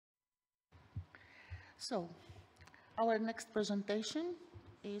So, our next presentation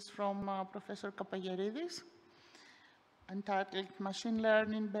is from Professor Kapageridis, entitled Machine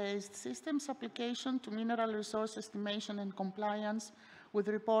Learning-Based Systems Application to Mineral Resource Estimation and Compliance with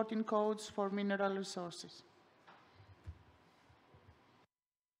Reporting Codes for Mineral Resources.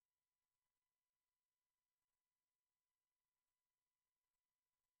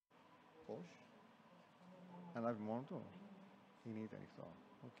 Πώς. Ανάβει μόνο του. Είναι ήδη ανοιχτό.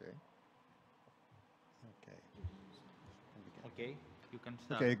 Okay. Okay, you can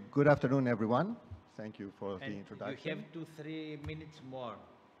start. Okay, good afternoon, everyone. Thank you for the introduction. You have 2-3 minutes more.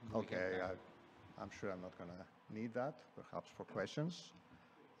 Okay, I'm sure I'm not going to need that, perhaps for questions.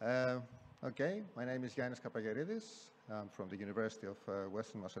 Okay, my name is Yannis Kapageridis. I'm from the University of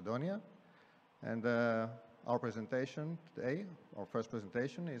Western Macedonia. And our presentation today, our first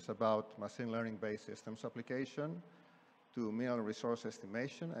presentation, is about machine learning-based systems application to mineral resource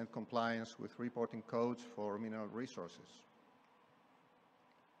estimation and compliance with reporting codes for mineral resources.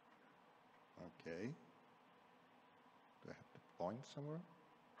 Okay. Do I have to point somewhere?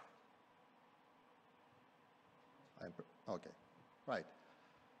 Okay, right.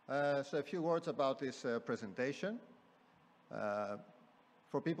 So a few words about this presentation.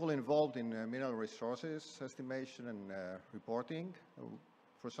 For people involved in mineral resources estimation and reporting,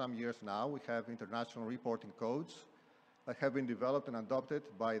 for some years now, we have international reporting codes that have been developed and adopted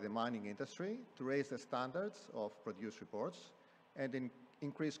by the mining industry to raise the standards of produced reports and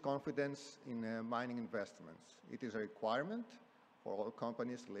increase confidence in mining investments. It is a requirement for all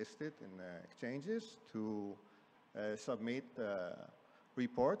companies listed in exchanges to submit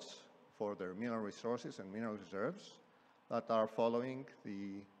reports for their mineral resources and mineral reserves that are following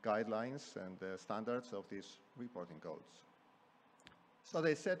the guidelines and the standards of these reporting codes. So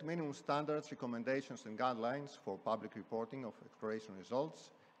they set minimum standards, recommendations, and guidelines for public reporting of exploration results,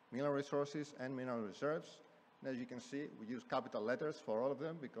 mineral resources, and mineral reserves. And as you can see, we use capital letters for all of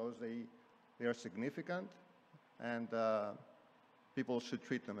them because they are significant and people should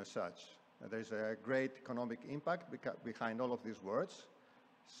treat them as such. There's a great economic impact behind all of these words.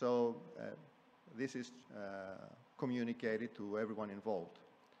 So this is communicated to everyone involved.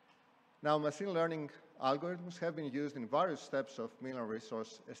 Now, machine learning algorithms have been used in various steps of mineral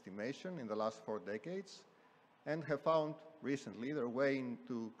resource estimation in the last 4 decades and have found recently their way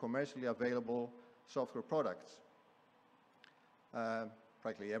into commercially available software products.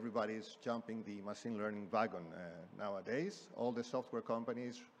 Practically everybody is jumping the machine learning wagon nowadays. All the software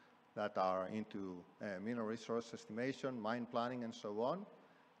companies that are into mineral resource estimation, mine planning, and so on,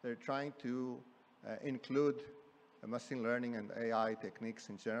 they're trying to include machine learning and AI techniques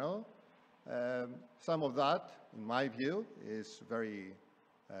in general. Some of that, in my view, is very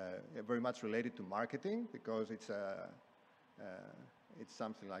much related to marketing because it's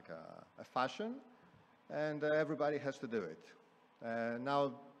something like a fashion, and everybody has to do it.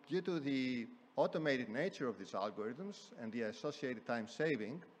 Now, due to the automated nature of these algorithms and the associated time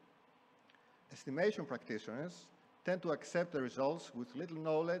saving, estimation practitioners tend to accept the results with little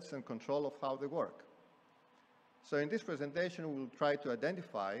knowledge and control of how they work. So in this presentation, we'll try to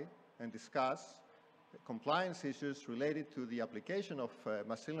identify and discuss compliance issues related to the application of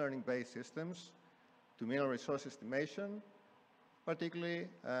machine learning-based systems to mineral resource estimation, particularly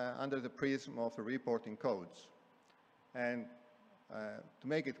under the prism of the reporting codes. And to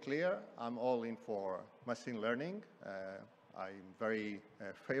make it clear, I'm all in for machine learning. I'm very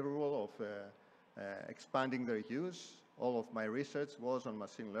favorable of expanding their use. All of my research was on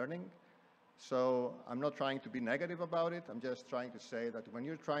machine learning. So I'm not trying to be negative about it. I'm just trying to say that when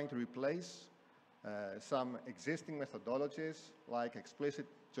you're trying to replace some existing methodologies like explicit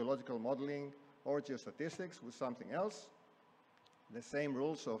geological modeling or geostatistics with something else, the same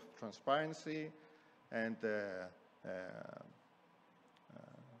rules of transparency and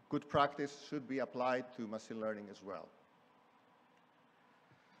good practice should be applied to machine learning as well.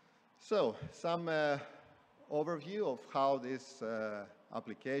 So some overview of how this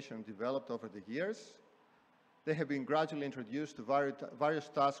application developed over the years. They have been gradually introduced to various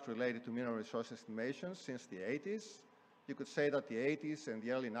tasks related to mineral resource estimation since the 80s. You could say that the 80s and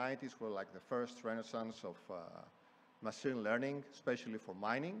the early 90s were like the first renaissance of machine learning, especially for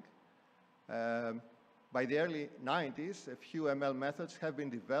mining. By the early 90s, a few ML methods have been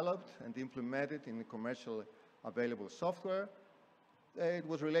developed and implemented in the commercially available software. It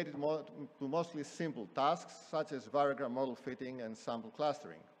was related to mostly simple tasks, such as variogram model fitting and sample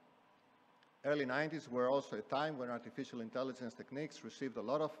clustering. Early 90s were also a time when artificial intelligence techniques received a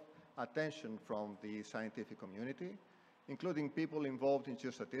lot of attention from the scientific community, including people involved in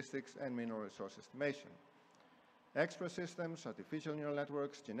geostatistics and mineral resource estimation. Expert systems, artificial neural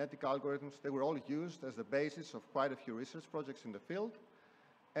networks, genetic algorithms, they were all used as the basis of quite a few research projects in the field,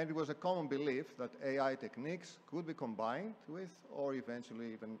 and it was a common belief that AI techniques could be combined with or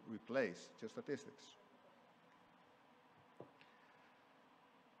eventually even replace geostatistics.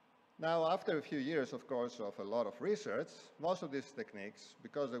 Now, after a few years, of course, of a lot of research, most of these techniques,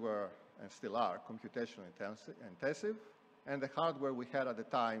 because they were and still are computationally intensive, and the hardware we had at the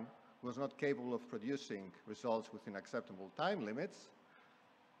time was not capable of producing results within acceptable time limits,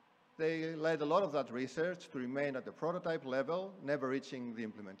 they led a lot of that research to remain at the prototype level, never reaching the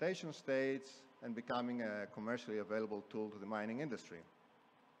implementation stage and becoming a commercially available tool to the mining industry.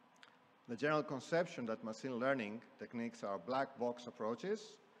 The general conception that machine learning techniques are black box approaches,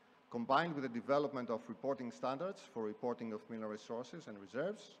 combined with the development of reporting standards for reporting of mineral resources and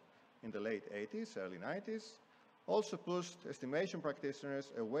reserves in the late 80s, early 90s, also pushed estimation practitioners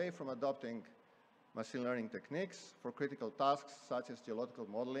away from adopting machine learning techniques for critical tasks such as geological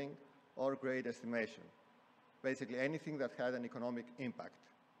modeling or grade estimation, basically anything that had an economic impact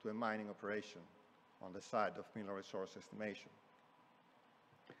to a mining operation on the side of mineral resource estimation.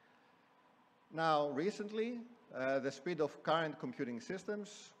 Now, recently, the speed of current computing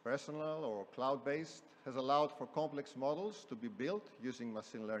systems, personal or cloud-based, has allowed for complex models to be built using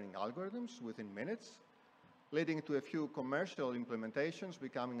machine learning algorithms within minutes, leading to a few commercial implementations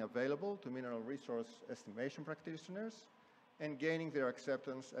becoming available to mineral resource estimation practitioners and gaining their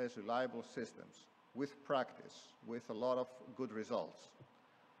acceptance as reliable systems with practice, with a lot of good results.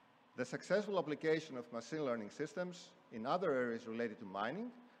 The successful application of machine learning systems in other areas related to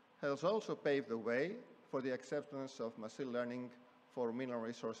mining has also paved the way for the acceptance of machine learning for mineral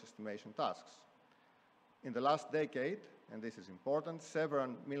resource estimation tasks. In the last decade, and this is important,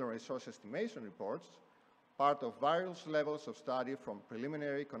 several mineral resource estimation reports, part of various levels of study from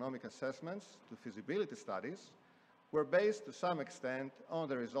preliminary economic assessments to feasibility studies, were based to some extent on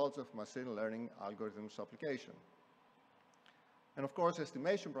the results of machine learning algorithms application. And of course,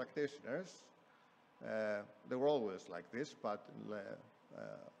 estimation practitioners, they were always like this, but in the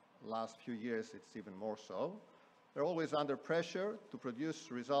last few years it's even more so. They're always under pressure to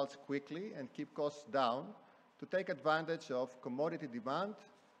produce results quickly and keep costs down to take advantage of commodity demand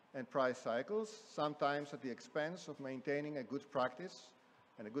and price cycles, sometimes at the expense of maintaining a good practice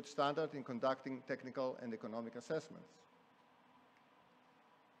and a good standard in conducting technical and economic assessments.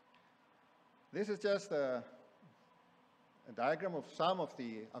 This is just a diagram of some of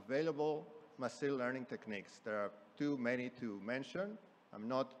the available machine learning techniques. There are too many to mention. I'm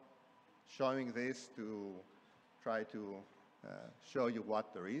not showing this to try to show you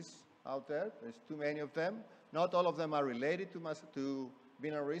what there is out there. There's too many of them. Not all of them are related to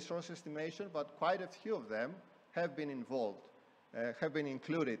mineral resource estimation, but quite a few of them have been involved, have been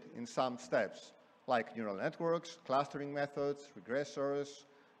included in some steps, like neural networks, clustering methods, regressors,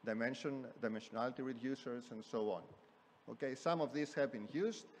 dimensionality reducers, and so on. Okay, some of these have been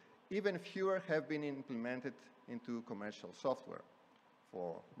used. Even fewer have been implemented into commercial software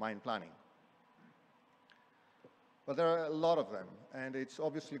for mine planning. But there are a lot of them, and it's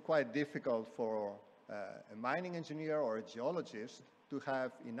obviously quite difficult for a mining engineer or a geologist to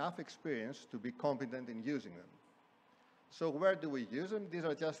have enough experience to be competent in using them. So where do we use them? These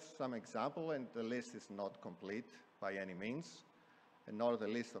are just some examples, and the list is not complete by any means, and nor the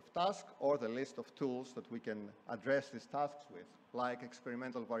list of tasks or the list of tools that we can address these tasks with, like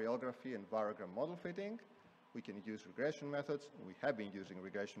experimental variography and variogram model fitting. We can use regression methods. We have been using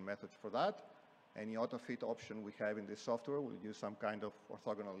regression methods for that. Any auto-fit option we have in this software will use some kind of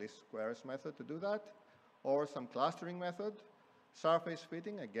orthogonal least squares method to do that, or some clustering method, surface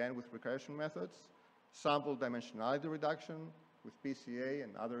fitting, again with regression methods, sample dimensionality reduction with PCA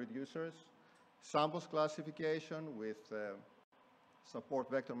and other reducers, samples classification with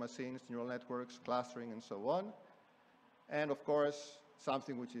support vector machines, neural networks, clustering, and so on. And of course,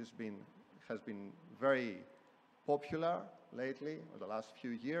 something which has been very popular lately, or the last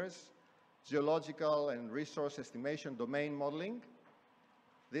few years, geological and resource estimation domain modeling.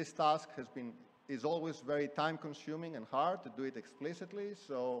 This task is always very time-consuming and hard to do it explicitly,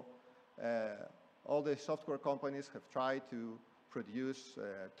 so all the software companies have tried to produce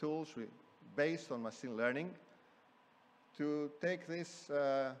tools based on machine learning to take this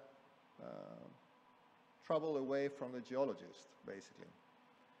trouble away from the geologist, basically.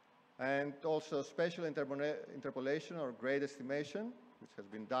 And also spatial interpolation or grade estimation, which has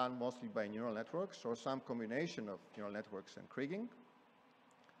been done mostly by neural networks or some combination of neural networks and kriging.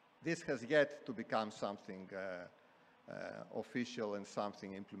 This has yet to become something official and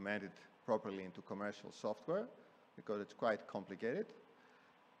something implemented properly into commercial software because it's quite complicated.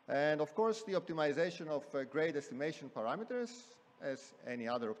 And of course, the optimization of grade estimation parameters, as any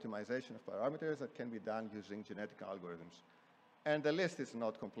other optimization of parameters that can be done using genetic algorithms. And the list is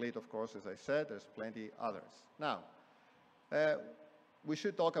not complete, of course, as I said, there's plenty others. Now, we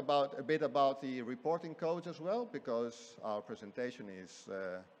should talk a bit about the reporting codes as well, because our presentation is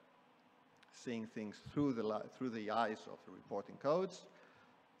seeing things through the eyes of the reporting codes.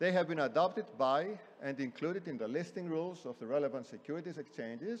 They have been adopted by and included in the listing rules of the relevant securities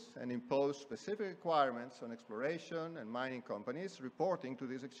exchanges and impose specific requirements on exploration and mining companies reporting to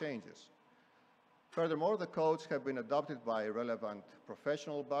these exchanges. Furthermore, the codes have been adopted by relevant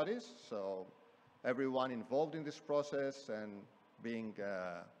professional bodies, so everyone involved in this process and being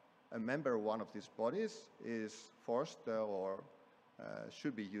a member of one of these bodies is forced or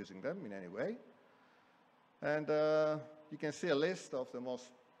should be using them in any way. And you can see a list of the most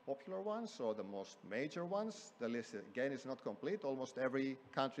popular ones or the most major ones. The list, again, is not complete. Almost every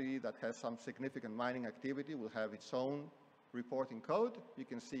country that has some significant mining activity will have its own reporting code. You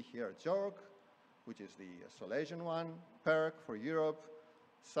can see here JORC, which is the Solasian one, PERC for Europe,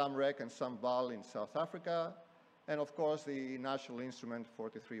 SAMREC and SAMVAL in South Africa, and of course the National Instrument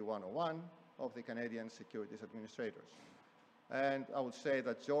 43101 of the Canadian Securities Administrators. And I would say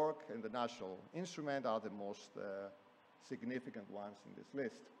that JORC and the National Instrument are the most significant ones in this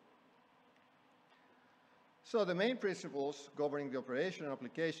list. So the main principles governing the operation and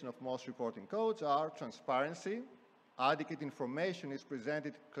application of most reporting codes are transparency, adequate information is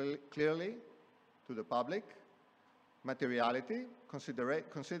presented clearly to the public, materiality,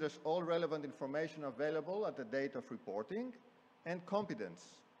 considers all relevant information available at the date of reporting, and competence.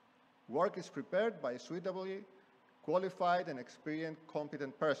 Work is prepared by suitably qualified and experienced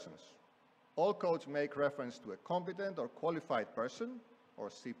competent persons. All codes make reference to a competent or qualified person, or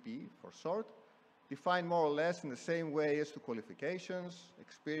CP for short, defined more or less in the same way as to qualifications,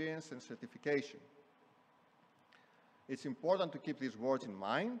 experience, and certification. It's important to keep these words in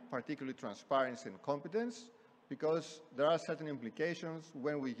mind, particularly transparency and competence, because there are certain implications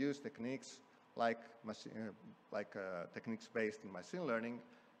when we use techniques like techniques based in machine learning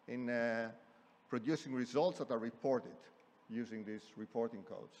in producing results that are reported using these reporting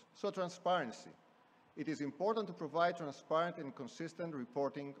codes. So transparency. It is important to provide transparent and consistent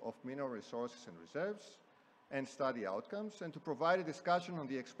reporting of mineral resources and reserves and study outcomes, and to provide a discussion on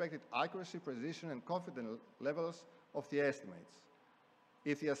the expected accuracy, precision, and confidence levels of the estimates.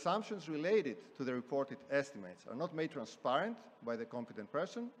 If the assumptions related to the reported estimates are not made transparent by the competent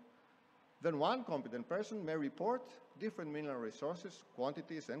person, then one competent person may report different mineral resources,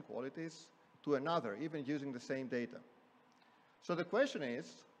 quantities, and qualities to another, even using the same data. So the question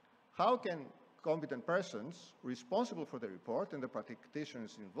is, how can competent persons responsible for the report and the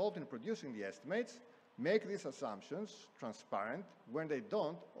practitioners involved in producing the estimates make these assumptions transparent when they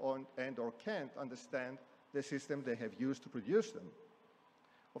don't or can't understand the system they have used to produce them?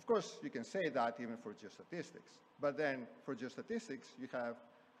 Of course, you can say that even for geostatistics, but then for geostatistics, you have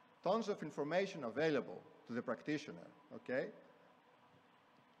tons of information available to the practitioner, okay?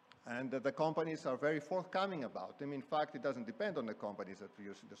 And the companies are very forthcoming about them. In fact, it doesn't depend on the companies that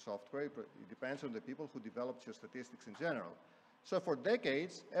produce the software. It depends on the people who develop geostatistics in general. So for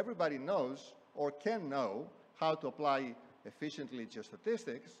decades, everybody knows or can know how to apply efficiently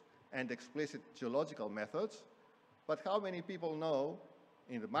geostatistics and explicit geological methods, but how many people know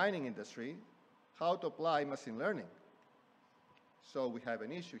in the mining industry how to apply machine learning? So we have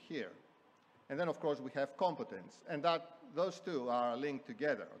an issue here. And then, of course, we have competence, and those two are linked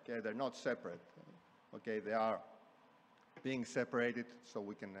together, okay? They're not separate, okay? They are being separated so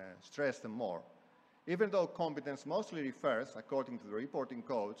we can stress them more. Even though competence mostly refers, according to the reporting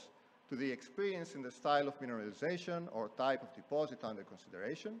codes, to the experience in the style of mineralization or type of deposit under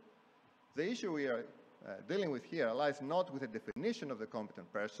consideration, the issue we are dealing with here lies not with the definition of the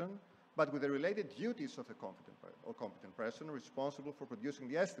competent person, but with the related duties of the competent person responsible for producing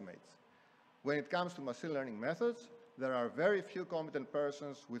the estimates. When it comes to machine learning methods, there are very few competent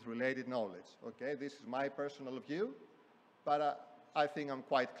persons with related knowledge. Okay, this is my personal view, but I think I'm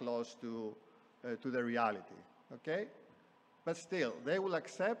quite close to the reality. Okay, but still, they will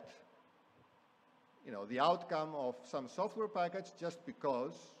accept, the outcome of some software package just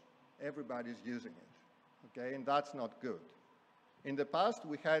because everybody's using it. Okay, and that's not good. In the past,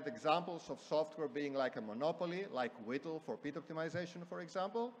 we had examples of software being like a monopoly, like Whittle for pit optimization, for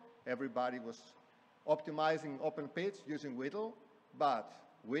example. Everybody was optimizing open pits using Whittle, but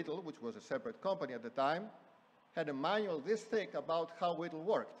Whittle, which was a separate company at the time, had a manual this thick about how Whittle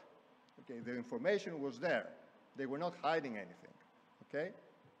worked. Okay, the information was there. They were not hiding anything. Okay?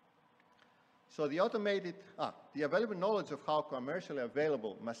 So the available knowledge of how commercially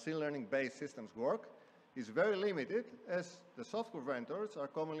available machine learning-based systems work is very limited, as the software vendors are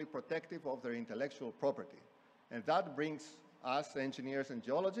commonly protective of their intellectual property. And that brings us, engineers and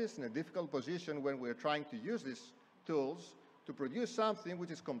geologists, in a difficult position when we're trying to use these tools to produce something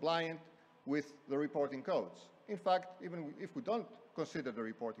which is compliant with the reporting codes. In fact, even if we don't consider the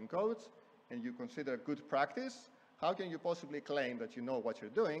reporting codes and you consider good practice, how can you possibly claim that you know what you're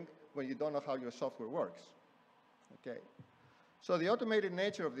doing when you don't know how your software works? Okay. So the automated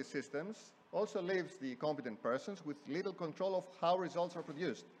nature of these systems also leaves the competent persons with little control of how results are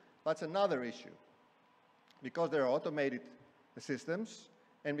produced. That's another issue. Because they're automated systems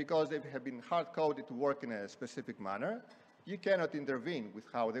and because they have been hard-coded to work in a specific manner, you cannot intervene with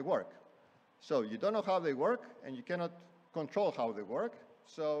how they work. So you don't know how they work and you cannot control how they work,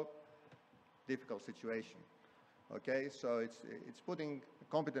 so difficult situation. Okay, so it's putting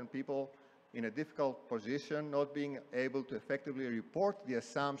competent people in a difficult position, not being able to effectively report the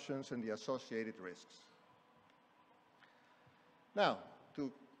assumptions and the associated risks. Now,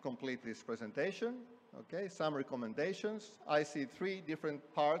 to complete this presentation, okay, some recommendations. I see three different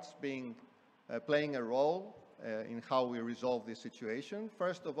parts playing a role in how we resolve this situation.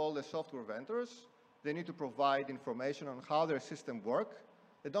 First of all, the software vendors, they need to provide information on how their system works.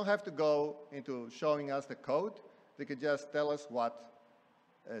 They don't have to go into showing us the code. They can just tell us what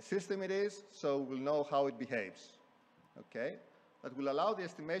system it is, so we'll know how it behaves. Okay? That will allow the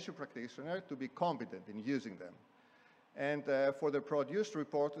estimation practitioner to be competent in using them. And for the produced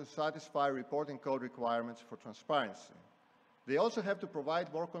report to satisfy reporting code requirements for transparency. They also have to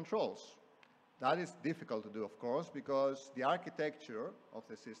provide more controls. That is difficult to do, of course, because the architecture of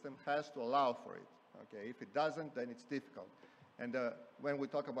the system has to allow for it. Okay? If it doesn't, then it's difficult. And when we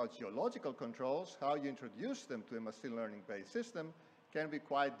talk about geological controls, how you introduce them to a machine learning-based system can be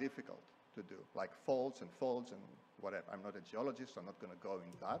quite difficult to do, like folds and whatever. I'm not a geologist, so I'm not going to go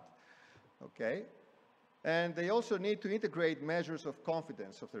into that. Okay? And they also need to integrate measures of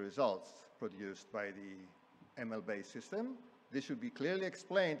confidence of the results produced by the ML-based system. This should be clearly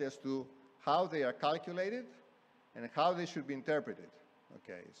explained as to how they are calculated and how they should be interpreted.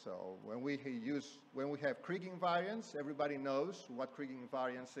 Okay, so when we have Kriging variance, everybody knows what Kriging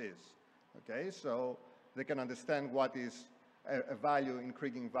variance is. Okay, so they can understand what is a value in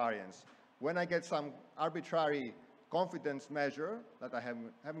Kriging variance. When I get some arbitrary confidence measure that I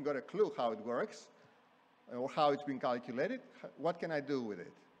haven't got a clue how it works or how it's been calculated, what can I do with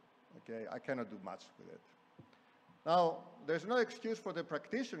it? Okay, I cannot do much with it. Now, there's no excuse for the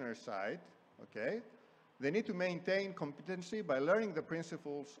practitioner side, okay? They need to maintain competency by learning the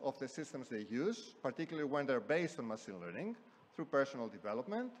principles of the systems they use, particularly when they're based on machine learning, through personal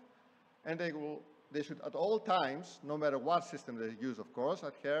development. And they should at all times, no matter what system they use, of course,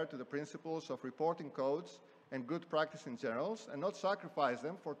 adhere to the principles of reporting codes and good practice in general, and not sacrifice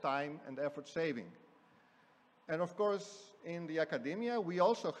them for time and effort saving. And of course, in the academia, we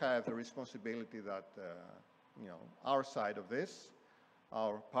also have the responsibility that, our side of this,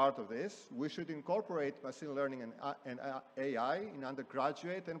 our part of this, we should incorporate machine learning and AI in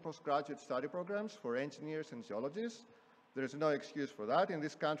undergraduate and postgraduate study programs for engineers and geologists. There is no excuse for that. In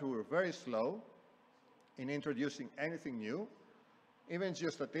this country, we're very slow in introducing anything new. Even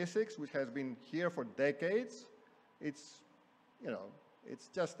geostatistics, which has been here for decades, it's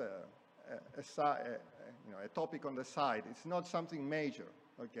just a topic on the side. It's not something major,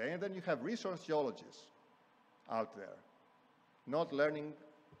 okay? And then you have resource geologists out there, not learning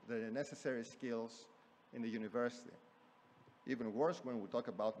the necessary skills in the university. Even worse when we talk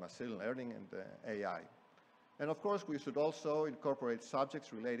about machine learning and AI. And of course, we should also incorporate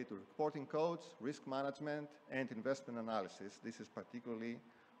subjects related to reporting codes, risk management, and investment analysis. This is particularly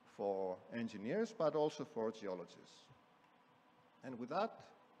for engineers, but also for geologists. And with that,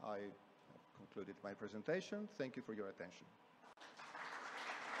 I have concluded my presentation. Thank you for your attention.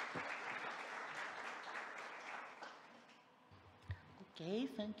 Okay,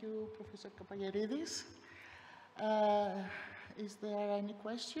 thank you, Professor Kapageridis. Is there any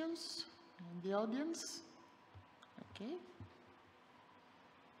questions in the audience? Okay.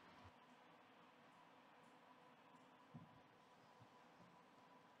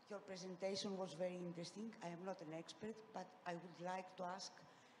 Your presentation was very interesting. I am not an expert, but I would like to ask,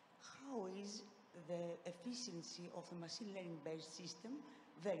 how is the efficiency of the machine learning-based system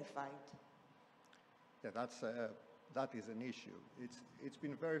verified? Yeah, that is an issue. It's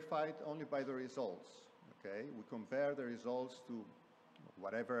been verified only by the results, okay? We compare the results to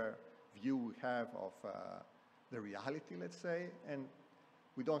whatever view we have of the reality, let's say, and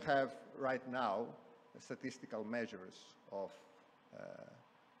we don't have right now statistical measures of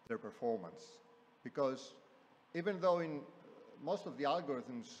their performance. Because even though in most of the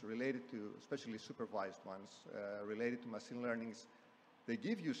algorithms related to, especially supervised ones, related to machine learnings, they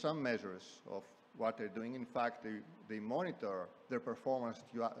give you some measures of what they're doing. In fact, they monitor their performance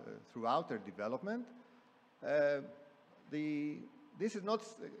throughout their development. This is not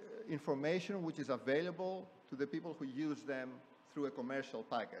information which is available to the people who use them through a commercial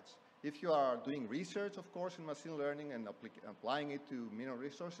package. If you are doing research, of course, in machine learning and applying it to mineral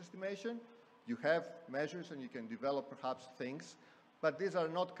resource estimation, you have measures and you can develop perhaps things, but these are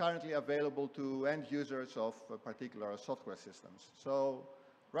not currently available to end users of particular software systems. So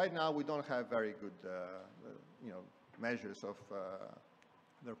right now we don't have very good measures of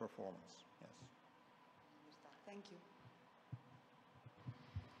their performance. Yes. Thank you.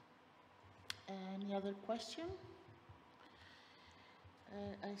 Any other question?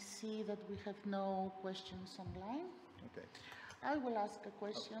 I see that we have no questions online. Okay. I will ask a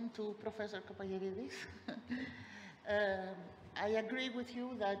question to Professor Kapageridis. I agree with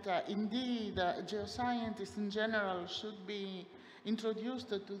you that indeed geoscientists in general should be introduced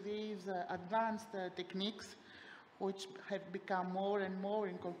to these advanced techniques which have become more and more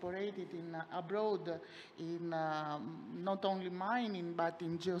incorporated abroad in not only mining but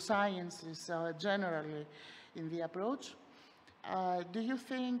in geosciences generally in the approach. Do you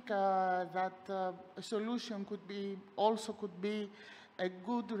think that a solution could be a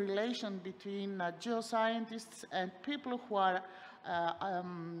good relation between geoscientists and people who are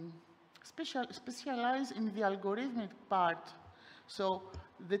specialized in the algorithmic part? So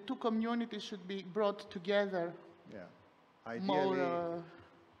the two communities should be brought together. Yeah. Ideally, more,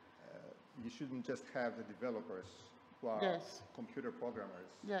 you shouldn't just have the developers who are yes. computer programmers.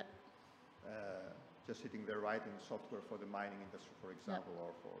 Yeah. Just sitting there writing software for the mining industry, for example,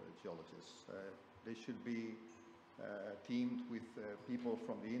 or for geologists. They should be teamed with people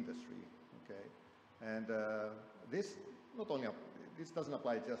from the industry, okay? And this doesn't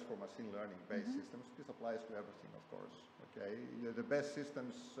apply just for machine learning-based systems. This applies to everything, of course, okay? The best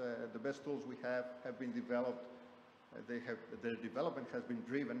systems, the best tools we have been developed. Their development has been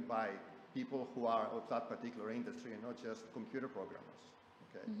driven by people who are of that particular industry and not just computer programmers,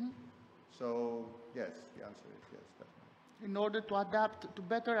 okay? So, yes, the answer is yes, definitely. In order to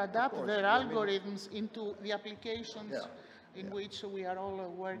better adapt course, their yeah, algorithms into the applications in which we are all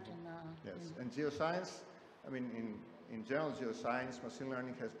working. Yes, and geoscience, I mean, in general geoscience, machine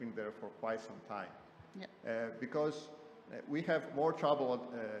learning has been there for quite some time. Yeah. Because we have more trouble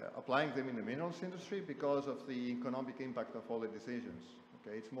applying them in the minerals industry because of the economic impact of all the decisions.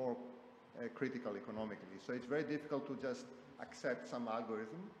 Okay, it's more critical economically. So it's very difficult to just accept some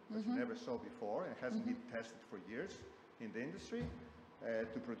algorithm that you never saw before and hasn't been tested for years in the industry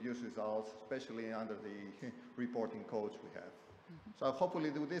to produce results, especially under the reporting codes we have. So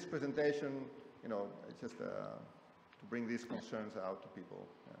hopefully with this presentation, just to bring these concerns out to people.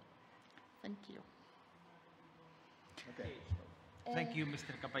 Yeah. Thank you. Okay. Thank you,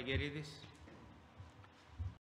 Mr. Kapageridis.